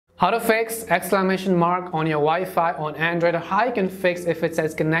How to fix exclamation mark on your Wi-Fi on Android, or how you can fix if it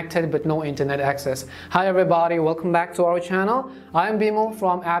says connected but no internet access. Hi everybody, welcome back to our channel. I am Bimo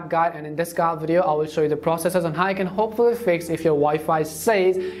from App Guide, and in this guide video I will show you the processes on how you can hopefully fix if your Wi-Fi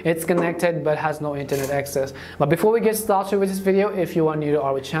says it's connected but has no internet access. But before we get started with this video, if you are new to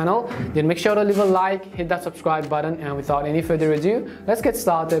our channel, then make sure to leave a like, hit that subscribe button, and without any further ado, let's get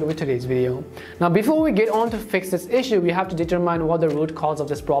started with today's video. Now before we get on to fix this issue, we have to determine what the root cause of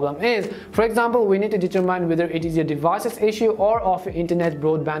this problem is. For example, we need to determine whether it is your device's issue or of your internet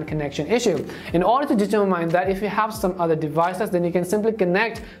broadband connection issue. In order to determine that, if you have some other devices, then you can simply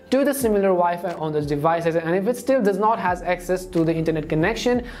connect to the similar Wi-Fi on those devices, and if it still does not have access to the internet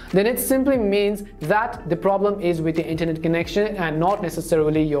connection, then it simply means that the problem is with the internet connection and not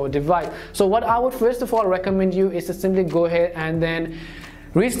necessarily your device. So what I would first of all recommend you is to simply go ahead and then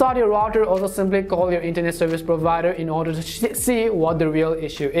restart your router, or simply call your internet service provider in order to see what the real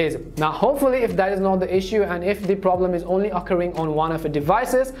issue is. Now hopefully, if that is not the issue and if the problem is only occurring on one of your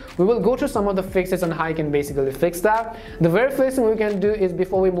devices, we will go through some of the fixes on how you can basically fix that. The very first thing we can do is,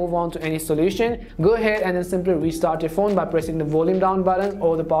 before we move on to any solution, go ahead and then simply restart your phone by pressing the volume down button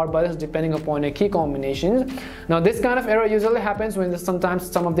or the power buttons depending upon your key combinations. Now this kind of error usually happens when sometimes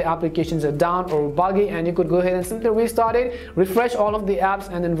some of the applications are down or buggy, and you could go ahead and simply restart it, refresh all of the apps,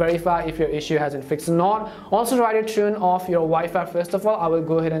 and then verify if your issue hasn't fixed or not. Also try to turn off your Wi-Fi. First of all, I will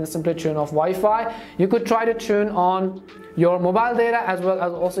go ahead and simply turn off Wi-Fi. You could try to turn on your mobile data, as well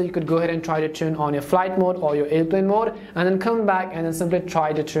as also you could go ahead and try to turn on your flight mode or your airplane mode, and then come back and then simply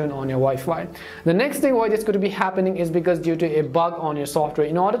try to turn on your Wi-Fi. The next thing why this could be happening is because due to a bug on your software.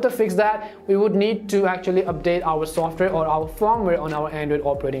 In order to fix that, we would need to actually update our software or our firmware on our Android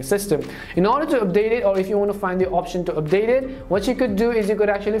operating system. In order to update it, or if you want to find the option to update it, what you could do is you could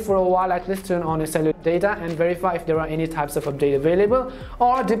actually for a while at least turn on your cellular data and verify if there are any types of update available,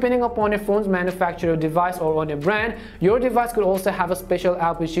 or depending upon your phone's manufacturer, device, or on your brand, your device could also have a special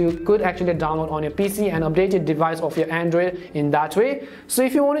app which you could actually download on your PC and update your device of your Android in that way. So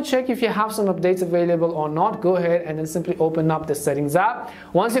if you want to check if you have some updates available or not, go ahead and then simply open up the settings app.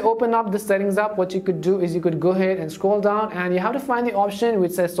 Once you open up the settings app, what you could do is you could go ahead and scroll down, and you have to find the option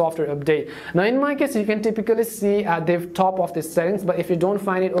which says software update. Now in my case, you can typically see at the top of the settings, but if you don't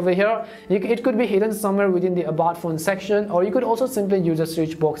find it over here, it could be hidden somewhere within the about phone section, or you could also simply use a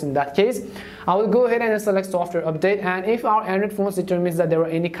search box. In that case, I will go ahead and select software update, and if our Android phones determines that there are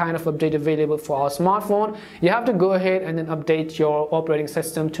any kind of update available for our smartphone, you have to go ahead and then update your operating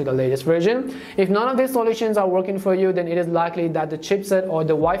system to the latest version. If none of these solutions are working for you, then it is likely that the chipset or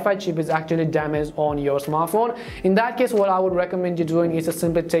the Wi-Fi chip is actually damaged on your smartphone. In that case, what I would recommend you doing is to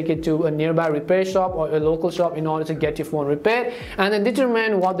simply take it to a nearby repair shop or a local shop in order to get your phone repaired, and then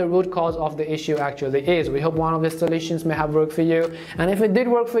determine what the root cause of the issue actually is. We hope one of the solutions may have worked for you, and if it did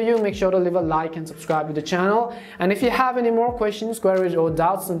work for you, make sure to leave a like and subscribe to the channel. And if you have any more questions, queries, or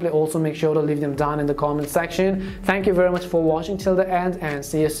doubts, simply also make sure to leave them down in the comment section. Thank you very much for watching till the end, and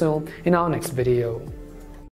see you soon in our next video.